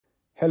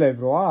Hello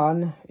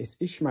everyone, it's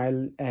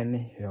Ishmael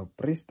and your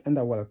priest, and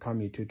I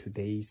welcome you to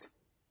today's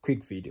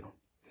quick video.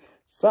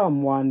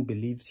 Someone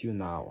believes you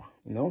now,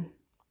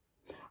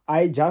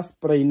 I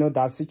just pray, there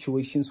are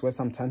situations where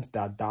sometimes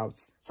there are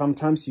doubts.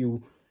 Sometimes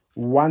you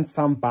want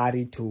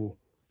somebody to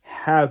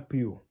help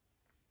you,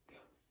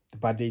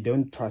 but they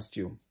don't trust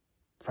you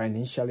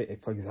financially,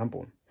 for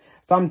example.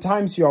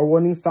 Sometimes you are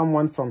warning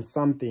someone from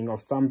something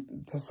or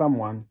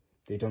someone,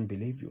 they don't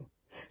believe you.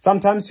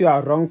 Sometimes you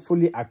are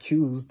wrongfully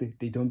accused,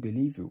 they don't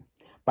believe you.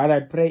 But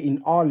I pray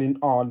in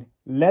all,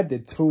 let the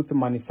truth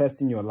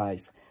manifest in your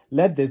life.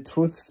 Let the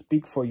truth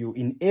speak for you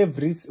in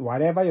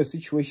whatever your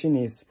situation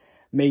is.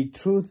 May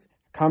truth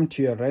come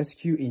to your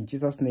rescue in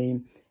Jesus'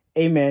 name.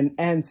 Amen,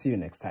 and see you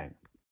next time.